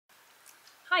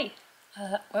Hi,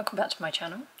 welcome back to my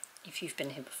channel, if you've been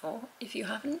here before. If you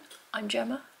haven't, I'm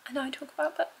Gemma and I talk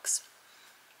about books.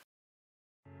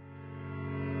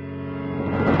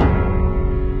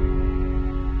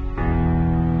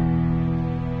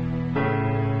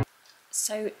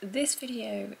 So this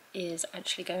video is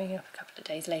actually going up a couple of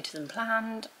days later than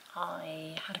planned.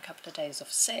 I had a couple of days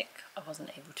off sick, I wasn't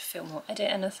able to film or edit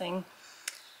anything,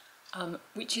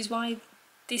 which is why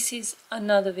this is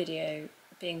another video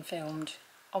being filmed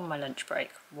on my lunch break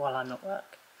while I'm at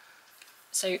work.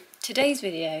 So today's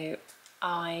video,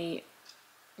 I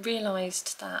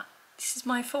realised that this is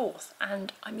my fourth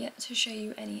and I'm yet to show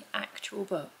you any actual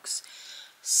books.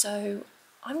 So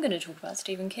I'm going to talk about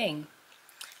Stephen King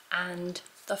and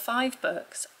the 5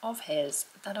 books of his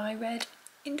that I read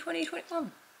in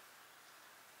 2021.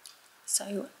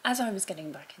 So as I was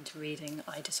getting back into reading,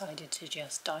 I decided to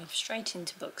just dive straight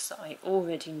into books that I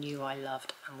already knew I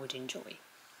loved and would enjoy.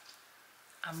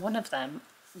 And one of them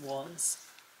was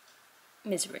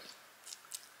Misery.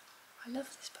 I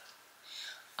love this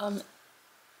book.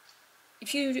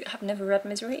 If you have never read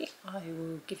Misery, I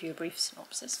will give you a brief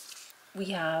synopsis.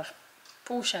 We have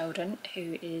Paul Sheldon,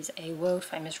 who is a world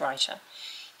famous writer.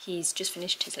 He's just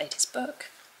finished his latest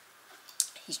book.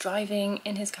 He's driving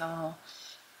in his car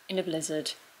in a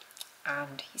blizzard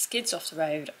and he skids off the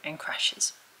road and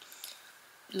crashes.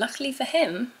 Luckily for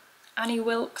him, Annie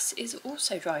Wilkes is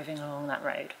also driving along that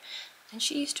road, and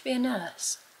she used to be a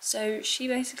nurse, so she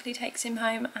basically takes him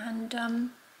home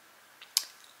and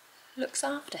looks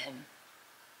after him,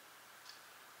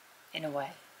 in a way.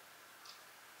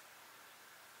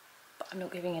 But I'm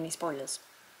not giving any spoilers.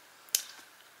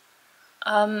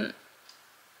 I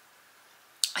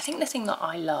think the thing that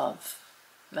I love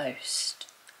most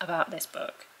about this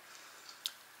book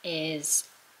is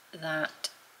that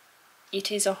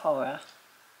it is a horror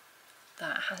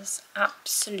that has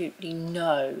absolutely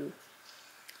no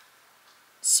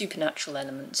supernatural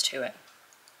elements to it.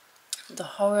 The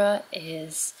horror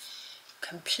is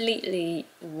completely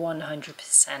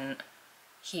 100%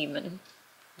 human,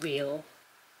 real.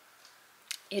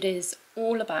 It is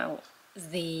all about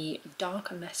the dark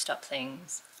and messed up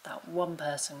things that one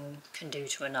person can do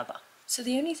to another. So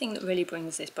the only thing that really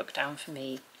brings this book down for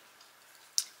me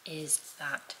is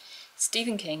that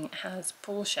Stephen King has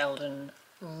Paul Sheldon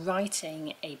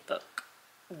writing a book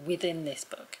within this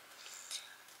book.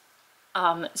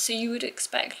 So you would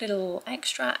expect little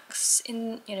extracts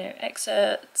in,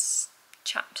 excerpts,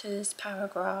 chapters,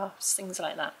 paragraphs, things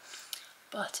like that.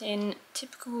 But in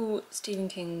typical Stephen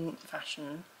King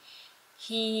fashion,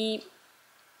 he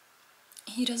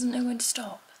doesn't know when to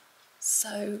stop.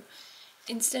 So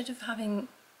instead of having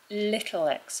little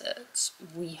excerpts,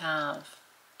 we have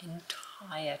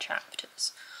entire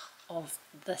chapters of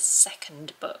the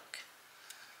second book,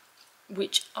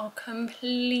 which are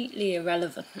completely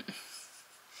irrelevant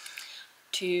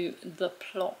to the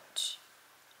plot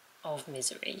of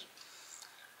Misery,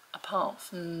 apart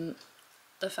from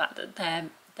the fact that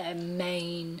their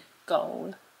main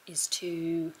goal is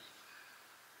to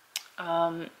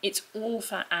it's all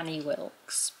for Annie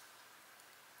Wilkes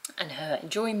and her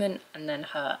enjoyment and then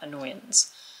her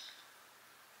annoyance.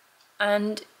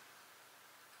 And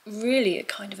really it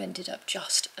kind of ended up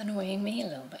just annoying me a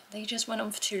little bit. They just went on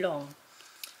for too long.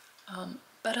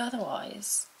 But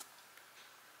otherwise,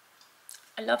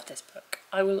 I love this book.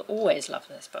 I will always love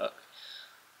this book.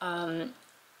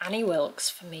 Annie Wilkes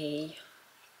for me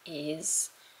is,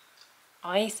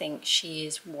 I think she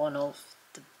is one of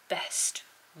the best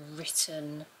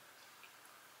written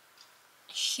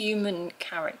human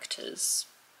characters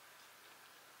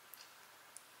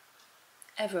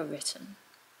ever written.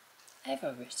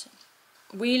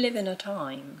 We live in a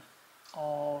time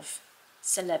of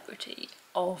celebrity,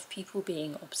 of people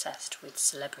being obsessed with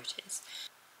celebrities.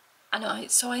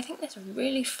 And so I think there's a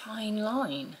really fine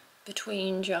line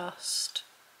between just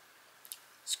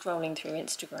scrolling through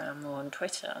Instagram or on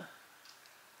Twitter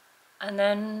and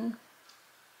then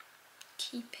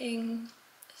keeping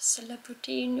a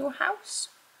celebrity in your house.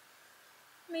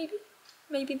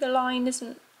 Maybe the line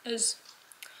isn't as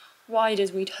wide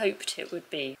as we'd hoped it would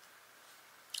be.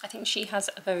 I think she has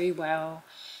a very well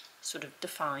sort of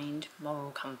defined moral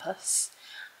compass,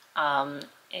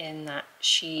 in that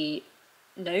she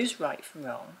knows right from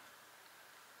wrong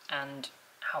and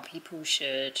how people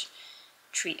should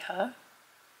treat her.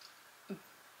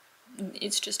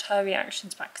 It's just her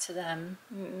reactions back to them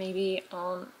maybe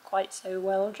aren't quite so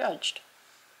well judged.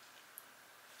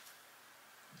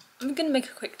 I'm going to make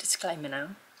a quick disclaimer now.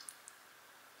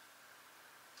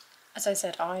 As I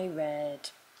said, I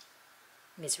read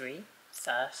Misery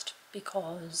first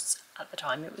because at the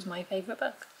time it was my favourite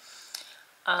book.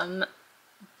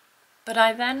 But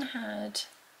I then had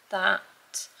that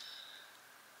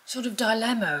sort of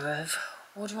dilemma of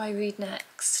what do I read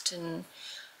next, and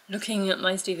looking at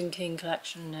my Stephen King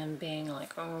collection and being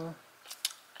like, oh,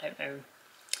 I don't know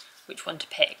which one to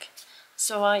pick.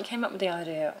 So I came up with the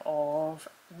idea of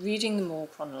reading them all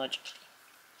chronologically,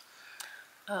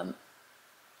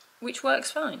 which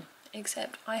works fine,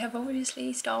 except I have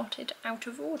obviously started out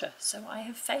of order, so I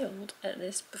have failed at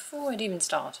this before I'd even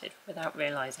started without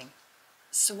realising.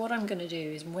 So what I'm going to do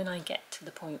is, when I get to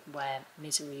the point where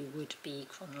Misery would be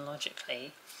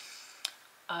chronologically,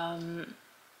 I'm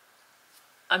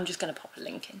just going to pop a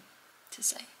link in to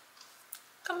say,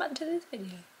 come back to this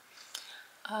video.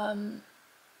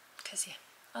 Because yeah,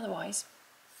 otherwise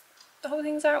the whole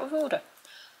thing's out of order.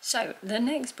 So the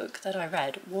next book that I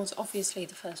read was obviously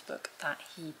the first book that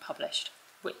he published,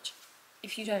 which,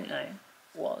 if you don't know,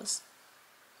 was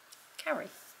Carrie.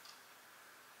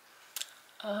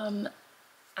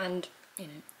 And, you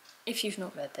know, if you've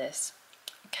not read this,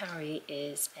 Carrie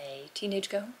is a teenage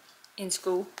girl in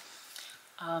school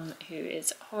who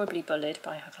is horribly bullied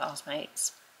by her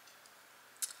classmates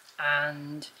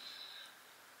and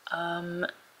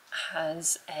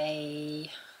has a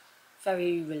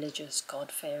very religious,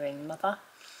 God-fearing mother.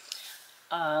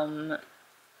 An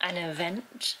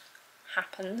event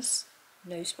happens,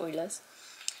 no spoilers,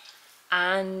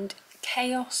 and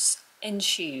chaos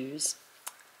ensues.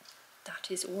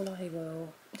 That is all I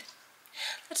will...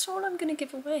 That's all I'm going to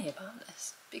give away about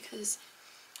this, because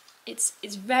it's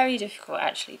very difficult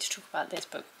actually to talk about this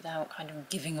book without kind of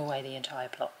giving away the entire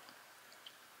plot.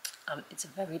 It's a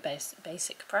very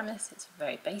basic premise, it's a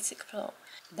very basic plot.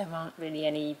 There aren't really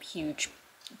any huge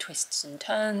twists and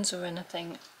turns or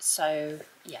anything, so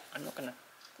yeah, I'm not going to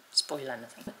spoil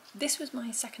anything. This was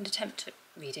my second attempt at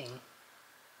reading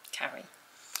Carrie.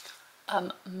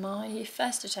 My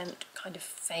first attempt kind of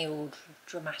failed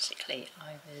dramatically.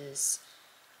 I was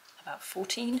about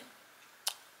 14.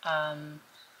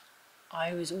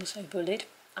 I was also bullied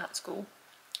at school,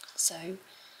 so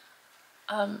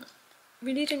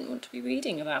really didn't want to be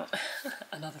reading about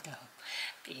another girl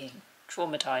being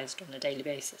traumatised on a daily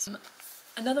basis.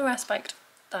 Another aspect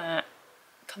that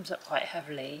comes up quite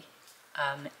heavily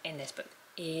in this book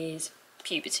is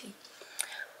puberty,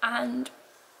 and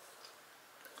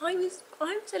I was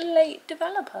a late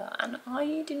developer, and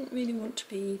I didn't really want to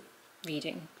be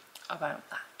reading about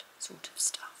that sort of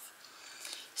stuff.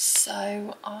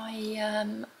 So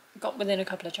I got within a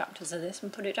couple of chapters of this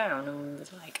and put it down and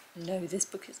was like, no, this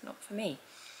book is not for me.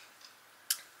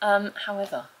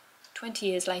 However, 20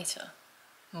 years later,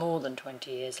 more than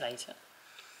 20 years later,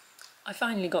 I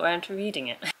finally got around to reading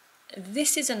it.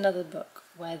 This is another book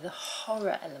where the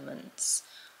horror elements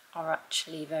are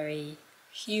actually very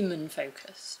human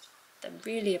focused. They're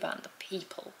really about the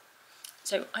people.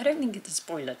 So I don't think it's a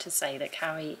spoiler to say that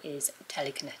Carrie is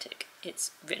telekinetic.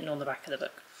 It's written on the back of the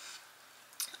book.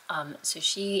 So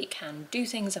she can do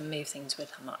things and move things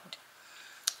with her mind.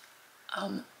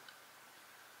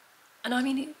 And I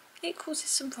mean, it causes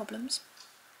some problems.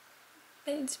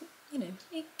 But it's, you know,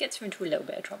 it gets her into a little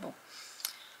bit of trouble.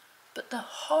 But the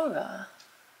horror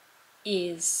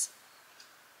is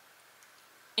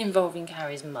involving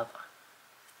Carrie's mother.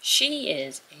 She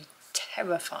is a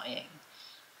terrifying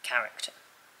character.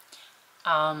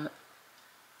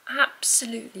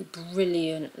 Absolutely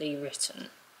brilliantly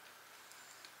written.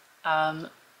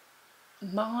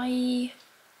 My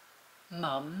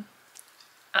mum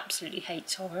absolutely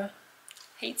hates horror,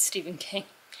 hates Stephen King,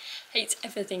 hates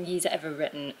everything he's ever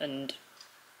written and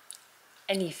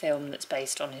any film that's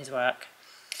based on his work,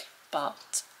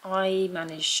 but I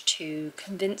managed to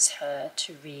convince her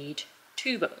to read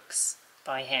 2 books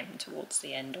by him towards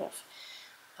the end of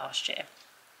last year,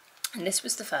 and this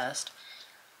was the first.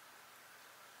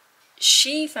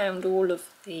 She found all of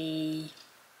the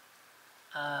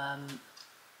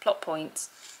plot points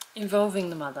involving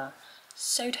the mother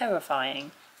so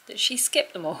terrifying that she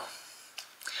skipped them all,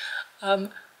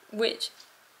 which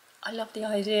I love the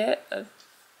idea of,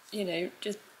 you know,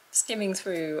 just skimming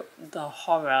through the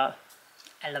horror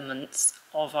elements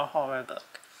of a horror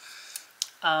book.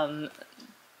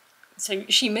 So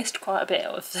she missed quite a bit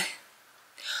of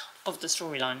the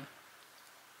storyline,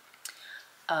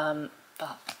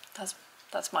 but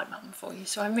that's my mum for you,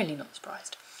 so I'm really not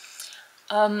surprised.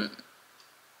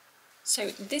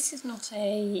 So this is not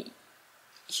a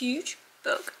huge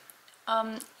book.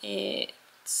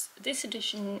 This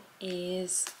edition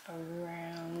is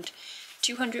around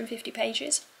 250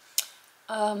 pages.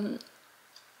 So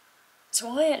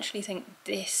I actually think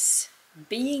this,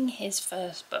 being his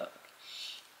first book,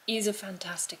 is a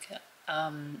fantastic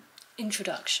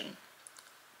introduction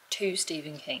to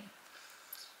Stephen King.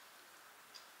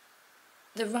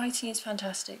 The writing is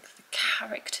fantastic, the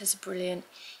characters are brilliant.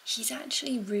 He's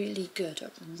actually really good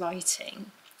at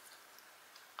writing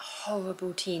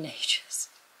horrible teenagers.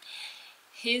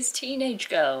 His teenage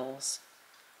girls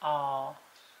are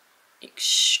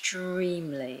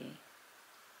extremely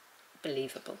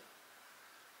believable.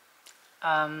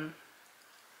 The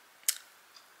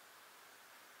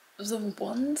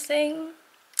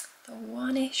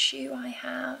one issue I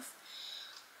have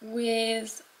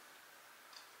with,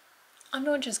 I'm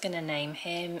not just going to name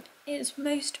him, it's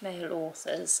most male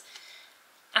authors.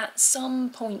 At some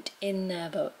point in their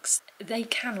books, they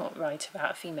cannot write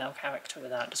about a female character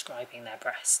without describing their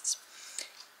breasts.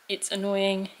 It's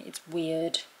annoying, it's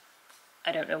weird.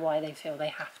 I don't know why they feel they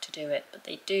have to do it, but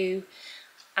they do.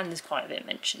 And there's quite a bit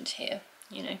mentioned here,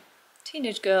 you know.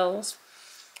 Teenage girls,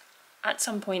 at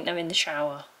some point they're in the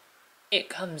shower, it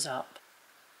comes up.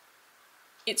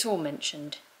 It's all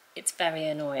mentioned. It's very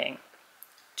annoying.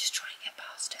 Just try and get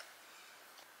past it.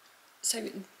 So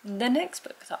the next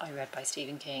book that I read by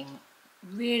Stephen King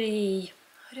really,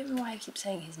 I don't know why I keep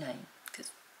saying his name,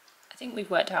 because I think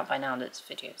we've worked out by now that this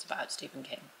video is about Stephen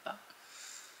King, but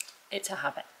it's a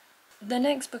habit. The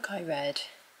next book I read,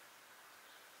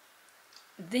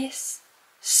 this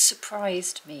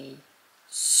surprised me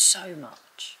so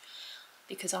much,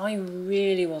 because I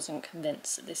really wasn't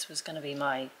convinced that this was going to be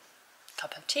my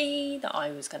cup of tea, that I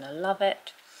was going to love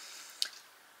it.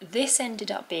 This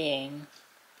ended up being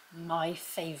my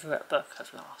favourite book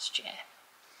of last year,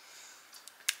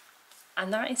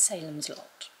 and that is Salem's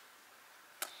Lot.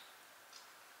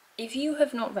 If you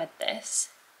have not read this,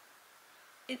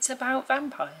 it's about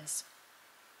vampires.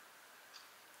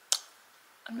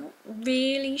 I'm not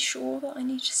really sure that I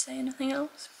need to say anything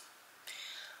else.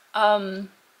 And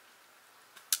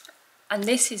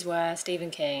this is where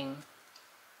Stephen King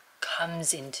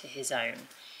comes into his own.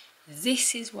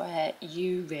 This is where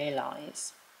you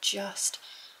realise just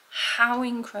how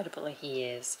incredible he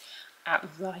is at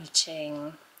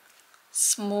writing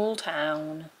small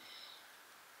town,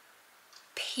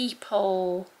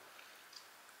 people,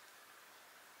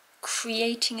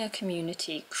 creating a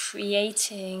community,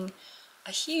 creating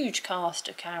a huge cast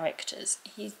of characters.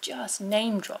 He just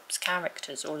name drops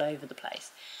characters all over the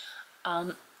place.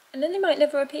 And then they might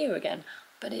never appear again,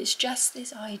 but it's just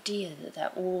this idea that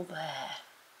they're all there,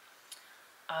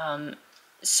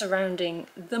 surrounding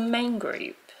the main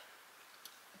group,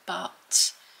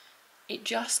 but it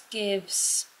just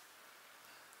gives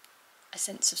a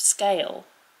sense of scale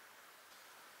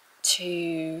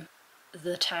to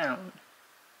the town.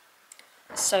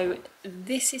 So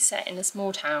this is set in a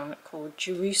small town called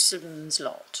Jerusalem's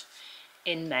Lot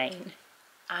in Maine,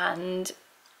 and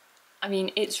I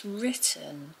mean, it's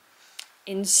written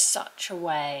in such a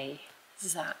way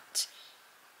that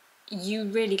you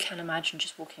really can imagine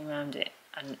just walking around it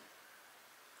and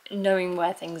knowing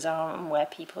where things are and where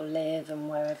people live and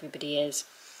where everybody is.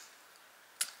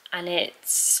 And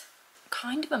it's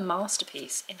kind of a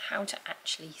masterpiece in how to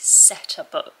actually set a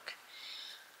book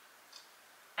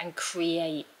and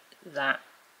create that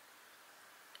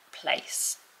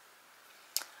place.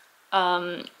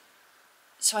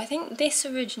 So I think this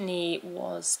originally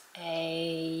was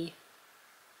a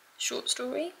short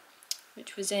story,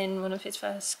 which was in one of his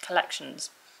first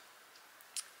collections.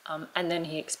 And then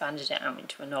he expanded it out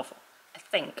into a novel. I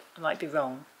think, I might be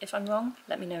wrong. If I'm wrong,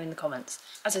 let me know in the comments.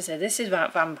 As I said, this is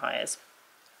about vampires.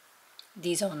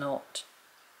 These are not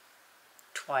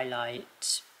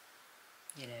Twilight,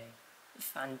 you know,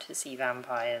 fantasy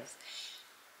vampires.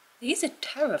 These are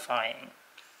terrifying.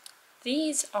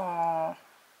 These are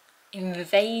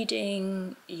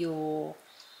invading your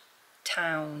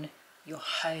town, your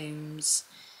homes,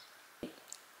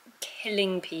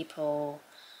 killing people,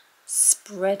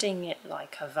 spreading it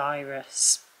like a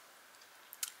virus.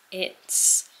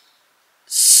 It's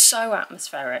so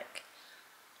atmospheric.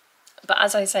 But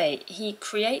as I say, he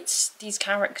creates these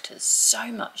characters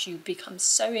so much, you become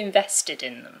so invested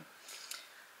in them,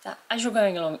 that as you're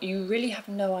going along, you really have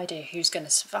no idea who's going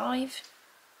to survive,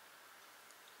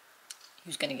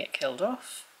 who's going to get killed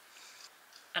off.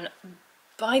 And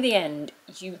by the end,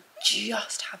 you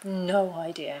just have no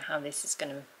idea how this is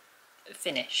going to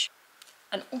finish.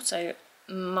 And also,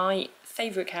 my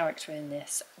favourite character in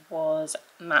this was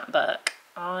Matt Burke.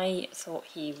 I thought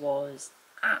he was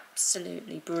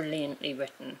absolutely brilliantly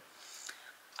written.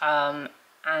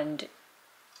 And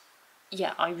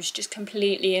yeah, I was just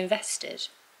completely invested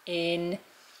in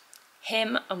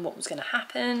him and what was going to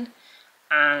happen,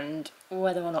 and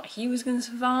whether or not he was going to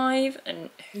survive, and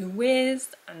who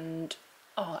with, and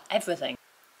everything.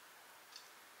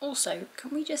 Also,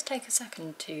 can we just take a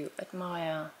second to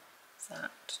admire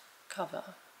that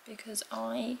cover, because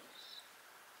I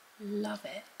love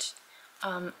it.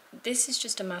 This is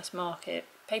just a mass market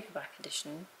paperback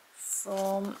edition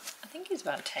from, I think it's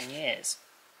about 10 years.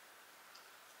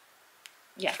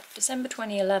 Yeah, December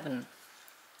 2011.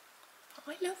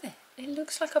 I love it. It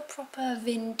looks like a proper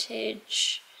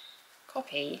vintage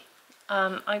copy.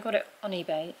 I got it on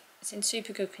eBay. It's in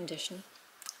super good condition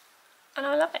and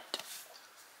I love it.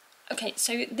 Okay,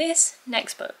 so this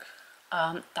next book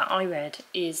that I read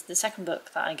is the second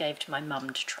book that I gave to my mum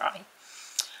to try.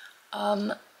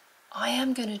 I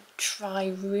am going to try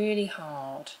really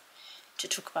hard to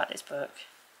talk about this book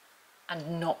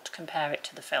and not compare it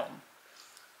to the film.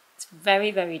 It's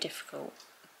very, very difficult,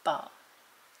 but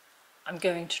I'm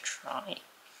going to try.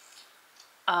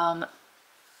 And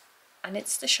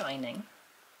it's The Shining.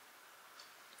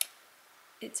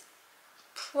 It's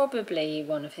probably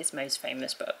one of his most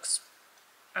famous books,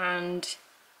 and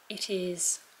it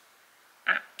is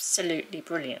absolutely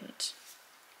brilliant.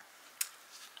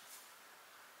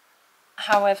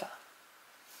 However,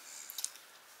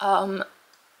 as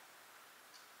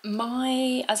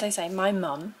I say, my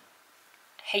mum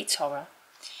hates horror,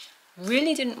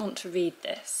 really didn't want to read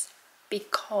this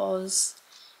because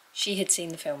she had seen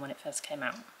the film when it first came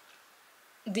out.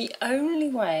 The only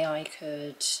way I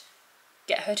could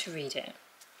get her to read it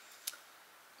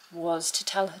was to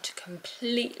tell her to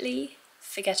completely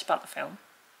forget about the film,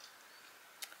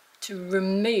 to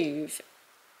remove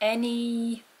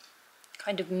any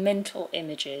kind of mental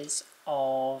images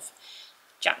of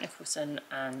Jack Nicholson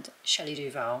and Shelley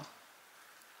Duvall,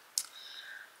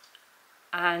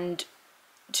 and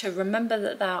to remember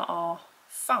that there are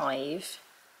 5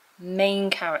 main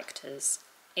characters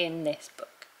in this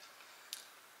book.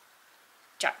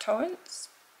 Jack Torrance,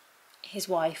 his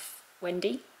wife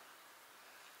Wendy,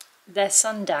 their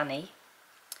son Danny,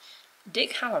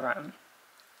 Dick Hallorann,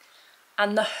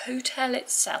 and the hotel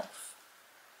itself.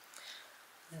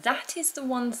 That is the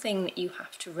one thing that you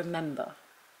have to remember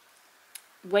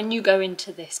when you go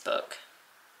into this book,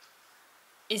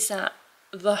 is that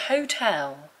the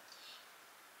hotel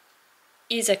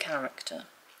is a character.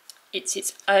 It's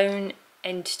its own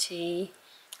entity.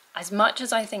 As much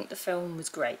as I think the film was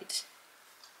great,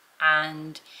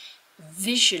 and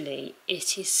visually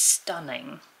it is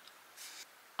stunning,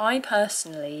 I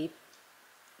personally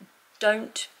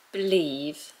don't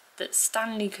believe that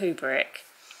Stanley Kubrick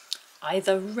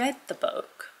either read the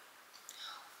book,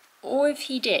 or if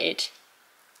he did,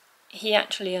 he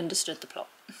actually understood the plot.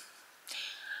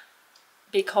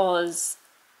 Because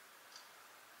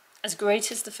as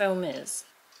great as the film is,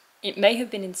 it may have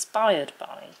been inspired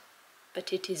by,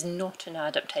 but it is not an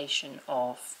adaptation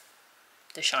of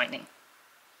The Shining.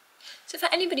 So for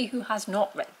anybody who has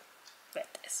not read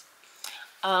this,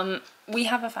 we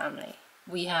have a family.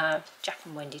 We have Jack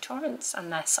and Wendy Torrance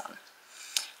and their son.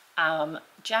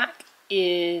 Jack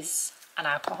is an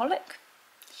alcoholic.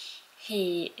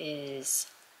 He is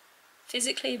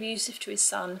physically abusive to his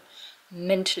son,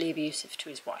 mentally abusive to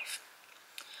his wife.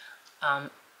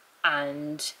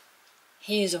 And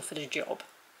he is offered a job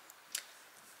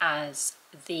as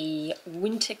the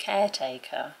winter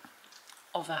caretaker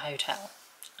of a hotel,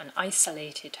 an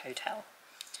isolated hotel.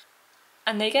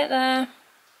 And they get there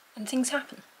and things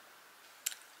happen.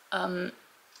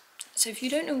 So if you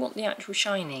don't know what the actual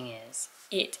Shining is,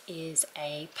 it is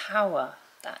a power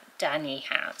that Danny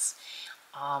has,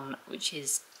 which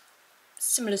is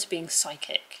similar to being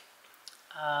psychic,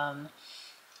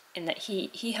 in that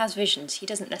he has visions. He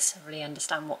doesn't necessarily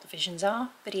understand what the visions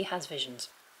are, but he has visions.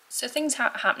 So things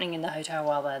happening in the hotel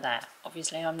while they're there.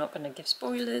 Obviously I'm not going to give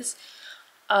spoilers,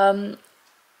 but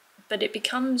it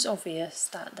becomes obvious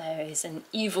that there is an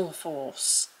evil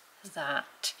force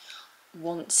that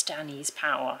wants Danny's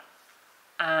power,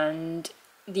 and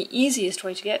the easiest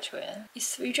way to get to it is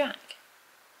through Jack.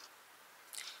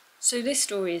 So this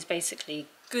story is basically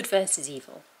good versus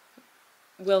evil.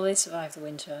 Will they survive the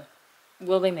winter?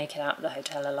 Will they make it out of the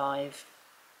hotel alive?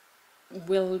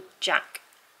 Will Jack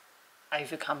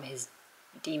overcome his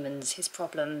demons, his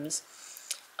problems?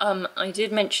 I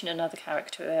did mention another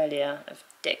character earlier of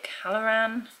Dick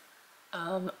Hallorann.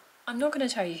 I'm not going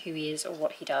to tell you who he is or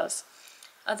what he does,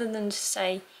 other than to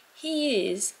say he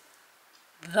is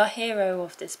the hero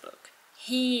of this book.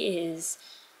 He is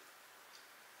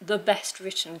the best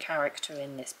written character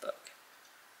in this book.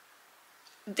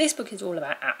 This book is all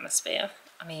about atmosphere.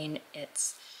 I mean,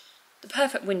 it's the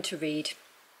perfect winter read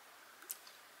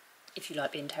if you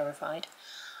like being terrified.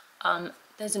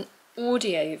 There's an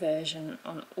audio version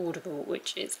on Audible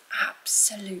which is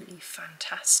absolutely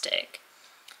fantastic.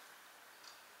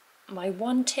 My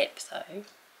one tip though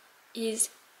is,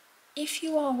 if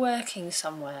you are working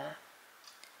somewhere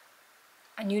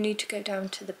and you need to go down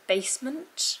to the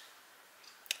basement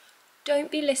don't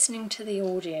be listening to the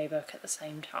audiobook at the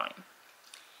same time.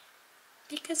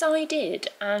 Because I did,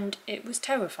 and it was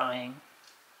terrifying.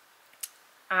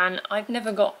 And I've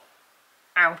never got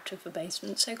out of a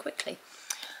basement so quickly.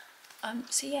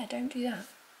 So yeah, don't do that.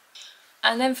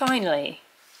 And then finally,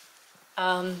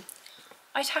 I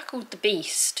tackled The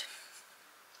Beast.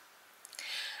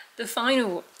 The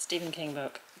final Stephen King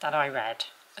book that I read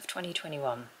of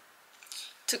 2021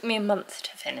 took me a month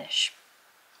to finish.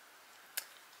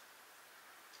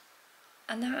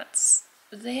 And that's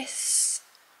this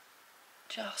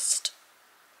just...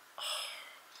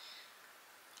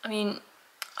 I mean,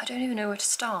 I don't even know where to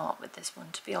start with this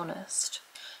one, to be honest.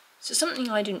 So something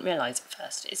I didn't realise at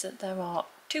first is that there are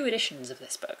 2 editions of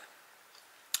this book.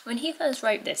 When he first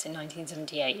wrote this in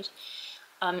 1978,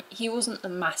 he wasn't the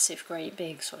massive, great,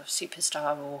 big sort of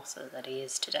superstar author that he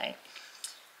is today.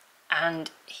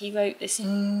 And he wrote this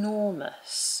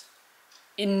enormous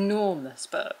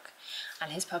book,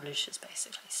 and his publishers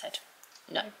basically said,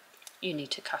 no, you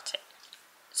need to cut it.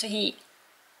 So he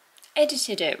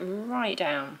edited it right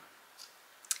down,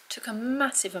 took a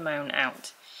massive amount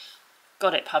out,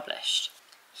 got it published.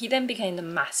 He then became the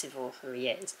massive author he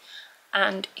is,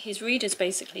 and his readers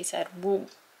basically said, well,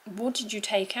 what did you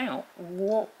take out?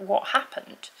 What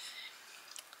happened?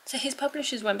 So his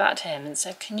publishers went back to him and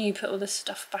said, can you put all this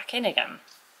stuff back in again?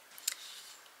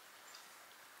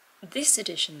 This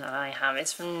edition that I have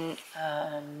is from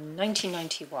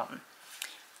 1991,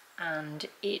 and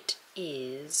it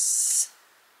is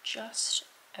just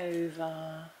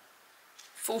over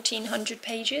 1,400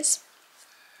 pages.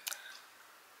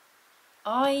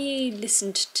 I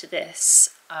listened to this,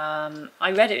 I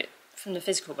read it from the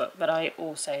physical book, but I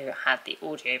also had the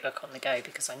audiobook on the go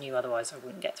because I knew otherwise I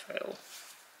wouldn't get through it all.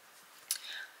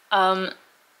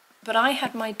 But I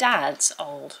had my dad's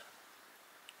old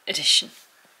edition.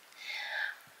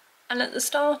 And at the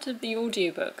start of the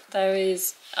audiobook there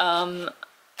is a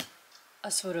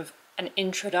sort of an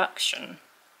introduction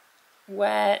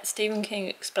where Stephen King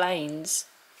explains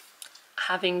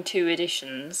having 2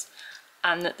 editions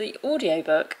and that the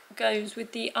audiobook goes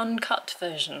with the uncut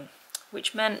version,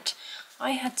 which meant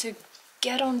I had to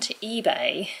get onto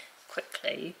eBay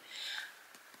quickly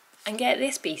and get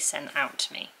this beast sent out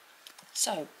to me.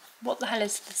 So, what the hell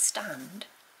is The Stand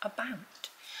about?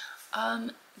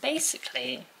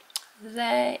 Basically,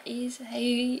 there is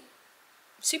a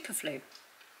superflu.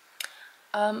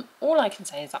 All I can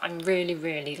say is that I'm really,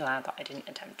 really glad that I didn't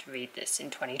attempt to read this in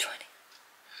 2020.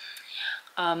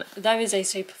 There is a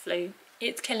superflu.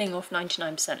 It's killing off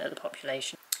 99% of the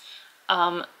population.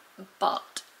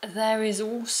 But there is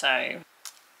also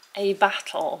a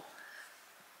battle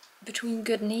between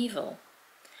good and evil.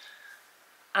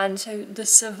 And so the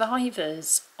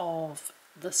survivors of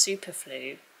the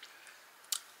superflu,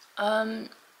 they're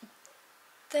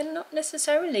not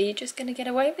necessarily just going to get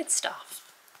away with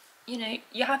stuff. You know,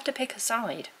 you have to pick a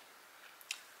side.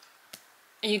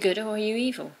 Are you good or are you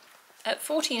evil? At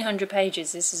 1,400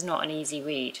 pages, this is not an easy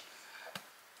read.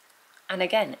 And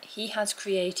again, he has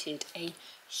created a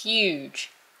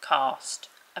huge cast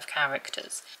of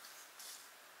characters.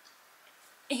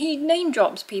 He name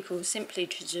drops people simply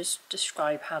to just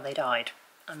describe how they died.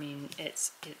 I mean,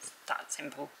 it's that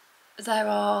simple. There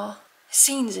are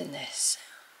scenes in this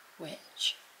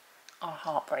which are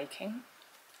heartbreaking.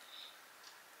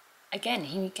 Again,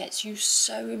 he gets you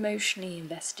so emotionally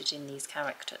invested in these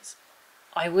characters.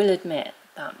 I will admit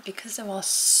that because there are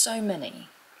so many,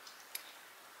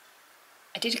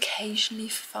 I did occasionally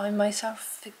find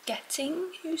myself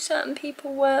forgetting who certain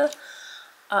people were,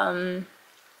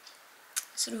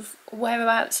 sort of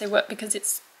whereabouts they were, because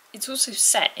it's also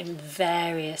set in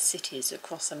various cities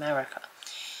across America.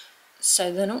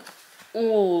 So they're not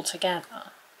all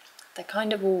together. They're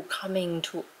kind of all coming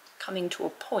to a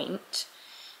point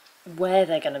where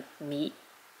they're going to meet,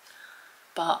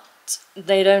 but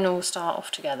they don't all start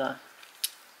off together.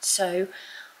 So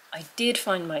I did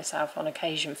find myself on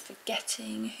occasion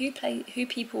forgetting who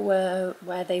people were,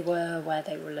 where they were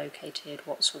located,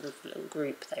 what sort of little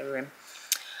group they were in.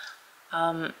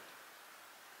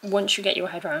 Once you get your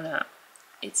head around that,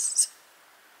 it's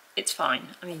fine.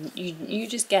 I mean, you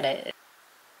just get it.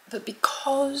 But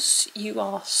because you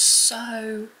are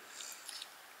so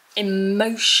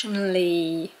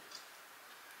emotionally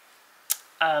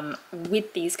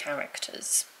with these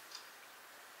characters,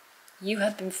 you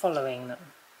have been following them.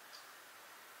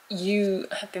 You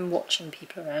have been watching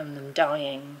people around them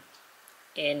dying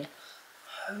in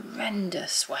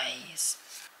horrendous ways.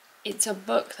 It's a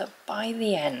book that by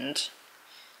the end,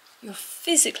 you're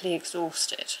physically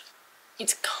exhausted.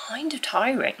 It's kind of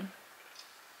tiring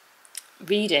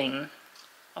reading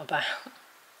about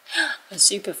a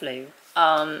super flu,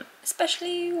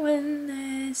 especially when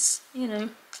there's, you know,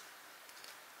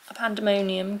 a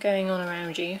pandemonium going on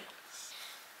around you.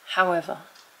 However,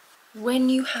 when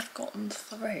you have gotten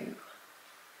through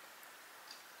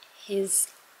his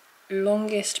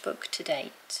longest book to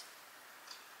date,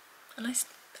 and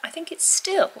I think it's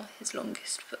still his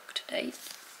longest book to date,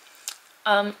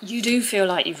 you do feel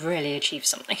like you've really achieved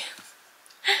something.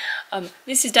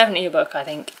 This is definitely a book, I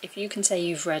think, if you can say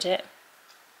you've read it,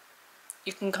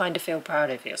 you can kind of feel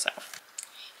proud of yourself.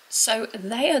 So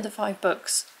they are the 5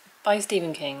 books by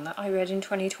Stephen King that I read in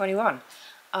 2021.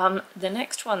 The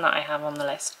next one that I have on the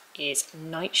list is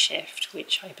Night Shift,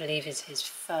 which I believe is his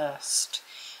first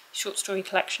short story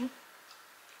collection.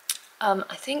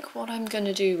 I think what I'm going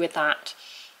to do with that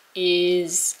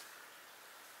is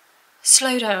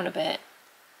slow down a bit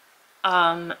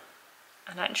and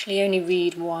actually only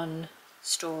read 1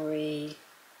 story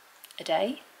a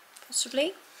day,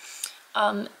 possibly.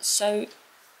 So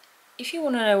if you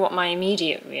want to know what my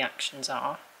immediate reactions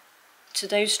are to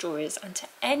those stories and to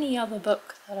any other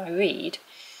book that I read,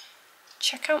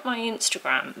 check out my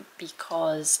Instagram,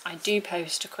 because I do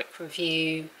post a quick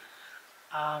review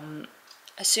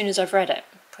as soon as I've read it,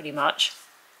 pretty much.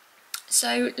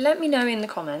 So let me know in the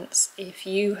comments if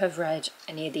you have read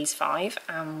any of these 5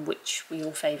 and which were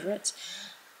your favourites.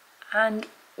 And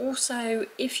also,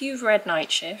 if you've read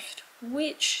Night Shift,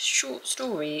 which short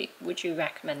story would you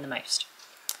recommend the most?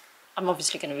 I'm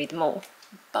obviously going to read them all,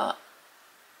 but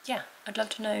yeah, I'd love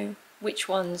to know which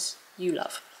ones you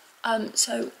love.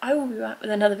 So I will be back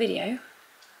with another video.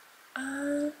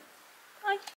 Bye.